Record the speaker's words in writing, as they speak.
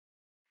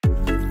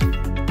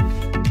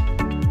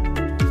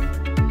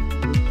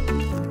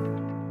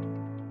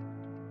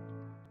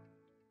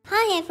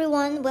Hi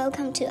everyone,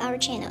 welcome to our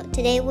channel.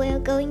 Today we're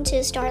going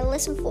to start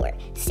lesson 4,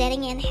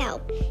 Setting and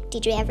Help.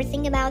 Did you ever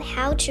think about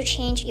how to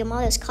change your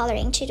model's color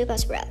in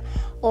CHITUBOX Pro?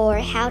 Or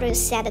how to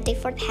set the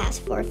default path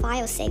for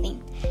file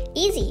saving?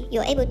 Easy,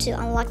 you're able to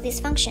unlock these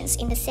functions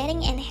in the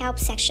Setting and Help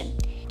section.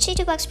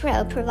 CHITUBOX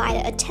Pro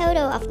provides a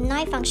total of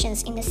 9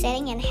 functions in the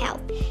Setting and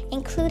Help,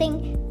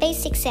 including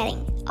Basic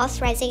Setting,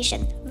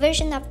 Authorization,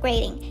 Version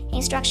Upgrading,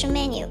 Instruction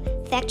Menu,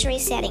 Factory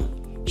Setting,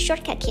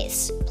 shortcut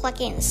keys,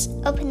 plugins,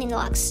 opening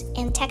locks,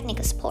 and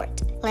technical support.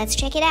 Let's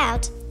check it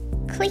out.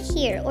 Click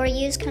here or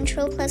use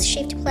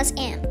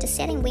Ctrl+Shift+M. The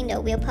setting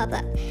window will pop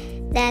up.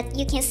 That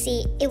you can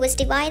see it was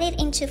divided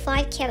into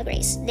 5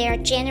 categories. They are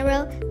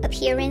General,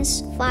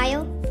 Appearance,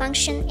 File,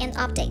 Function, and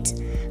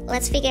Update.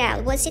 Let's figure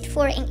out what's it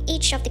for in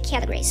each of the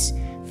categories.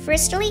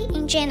 Firstly,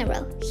 in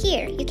General,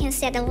 here you can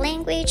set the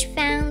language,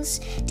 fonts,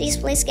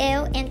 display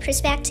scale, and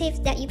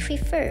perspective that you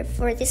prefer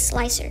for this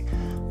slicer.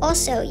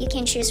 Also, you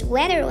can choose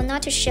whether or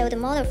not to show the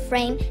model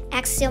frame,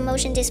 axial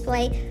motion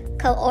display,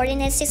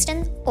 coordinate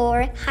system,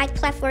 or hide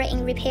platform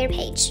in repair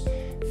page.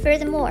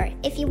 Furthermore,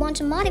 if you want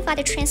to modify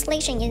the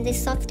translation in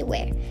this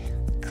software,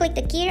 click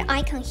the gear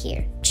icon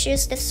here,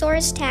 choose the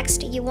source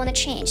text you want to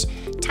change,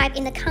 type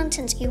in the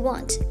content you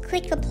want,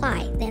 click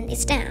apply, then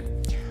it's done.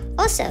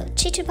 Also,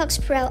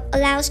 CHITUBOX Pro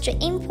allows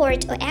to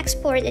import or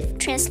export the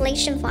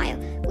translation file,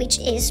 which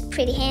is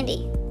pretty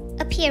handy.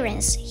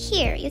 Appearance.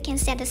 Here, you can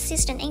set the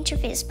system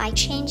interface by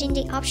changing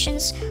the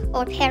options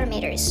or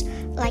parameters,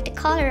 like the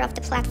color of the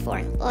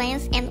platform,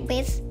 length and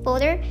width,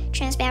 border,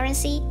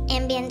 transparency,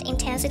 ambient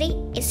intensity,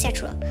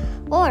 etc.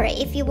 Or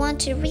if you want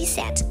to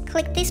reset,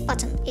 click this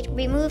button. It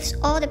removes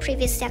all the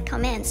previous set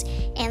commands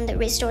and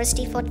restores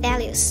default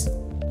values.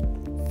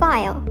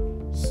 File.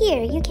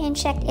 Here, you can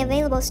check the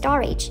available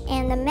storage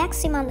and the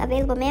maximum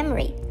available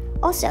memory.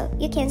 Also,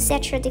 you can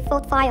set your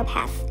default file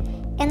path.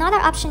 Another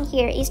option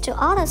here is to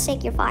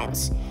auto-save your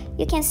files.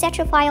 You can set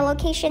your file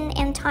location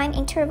and time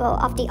interval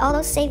of the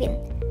auto-saving.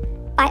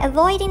 By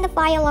avoiding the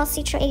file loss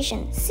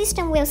situation,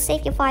 system will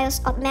save your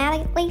files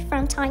automatically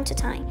from time to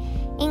time.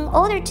 In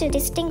order to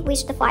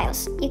distinguish the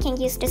files, you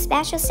can use the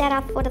special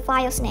setup for the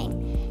file's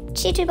name.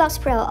 CHITUBOX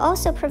Pro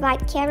also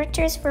provides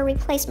characters for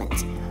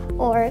replacement,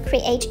 or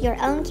create your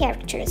own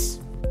characters.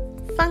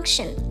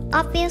 Function.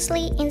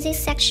 Obviously, in this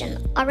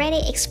section,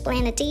 already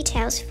explain the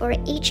details for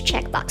each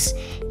checkbox,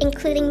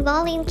 including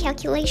volume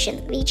calculation,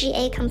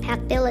 VGA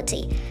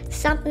compatibility,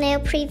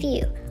 thumbnail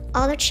preview,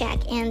 auto check,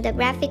 and the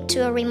graphic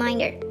tool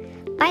reminder.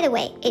 By the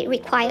way, it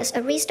requires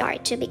a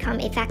restart to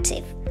become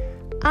effective.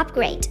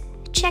 Upgrade.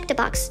 Check the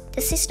box.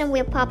 The system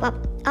will pop up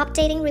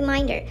updating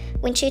reminder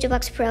when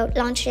CHITUBOX Pro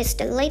launches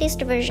the latest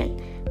version,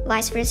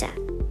 vice versa.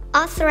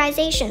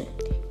 Authorization.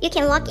 You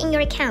can log in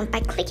your account by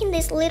clicking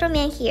this little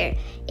man here.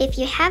 If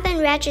you haven't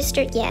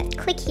registered yet,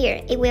 click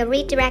here. It will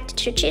redirect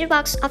to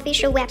CHITUBOX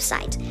official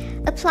website.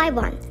 Apply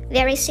one.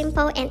 Very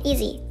simple and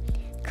easy.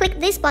 Click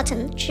this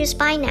button, choose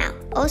Buy Now.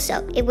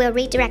 Also, it will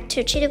redirect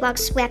to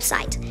CHITUBOX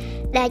website.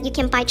 That you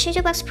can buy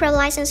CHITUBOX Pro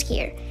license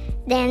here.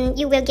 Then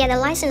you will get a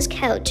license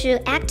code to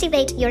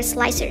activate your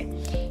slicer.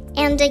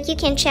 And you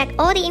can check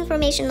all the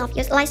information of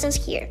your license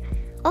here.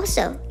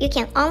 Also, you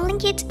can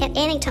unlink it at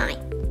any time.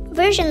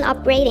 Version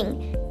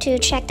upgrading. To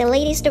check the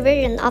latest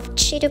version of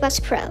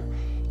CHITUBOX Pro.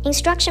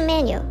 Instruction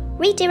manual.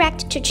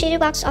 Redirect to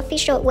CHITUBOX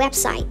official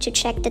website to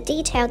check the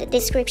detailed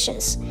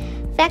descriptions.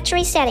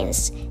 Factory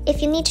settings.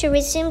 If you need to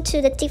resume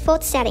to the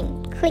default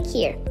setting, click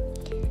here.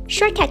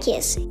 Shortcut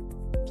keys.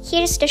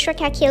 Here's the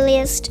shortcut key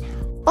list.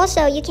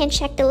 Also, you can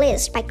check the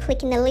list by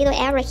clicking the little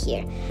arrow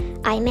here.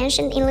 I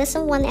mentioned in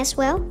lesson 1 as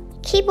well.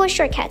 Keyboard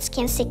shortcuts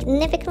can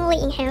significantly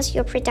enhance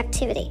your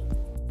productivity.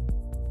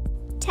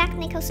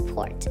 Technical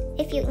support.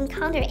 If you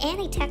encounter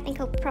any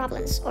technical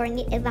problems or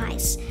need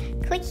advice,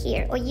 click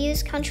here or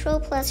use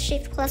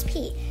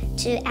Ctrl+Shift+P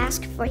to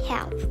ask for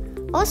help.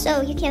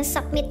 Also, you can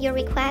submit your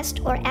request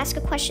or ask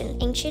a question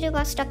in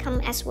chitubox.com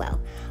as well,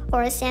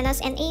 or send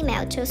us an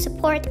email to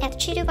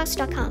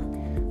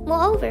support@chitubox.com.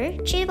 Moreover,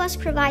 CHITUBOX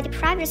provides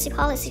privacy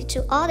policy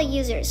to all the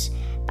users.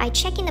 By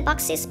checking the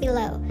boxes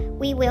below,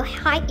 we will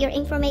hide your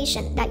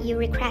information that you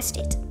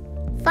requested.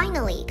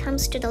 Finally,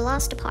 comes to the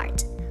last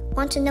part.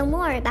 Want to know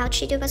more about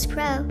CHITUBOX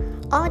Pro?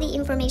 All the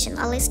information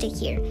are listed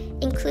here,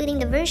 including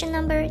the version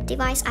number,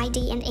 device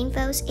ID and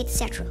infos,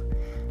 etc.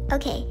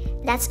 Okay,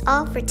 that's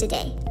all for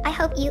today. I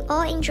hope you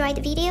all enjoyed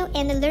the video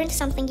and learned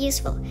something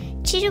useful.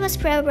 CHITUBOX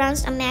Pro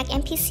runs on Mac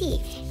and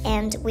PC,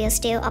 and we're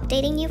still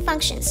updating new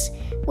functions.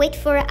 Wait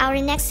for our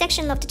next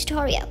section of the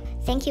tutorial.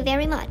 Thank you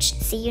very much.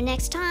 See you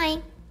next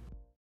time.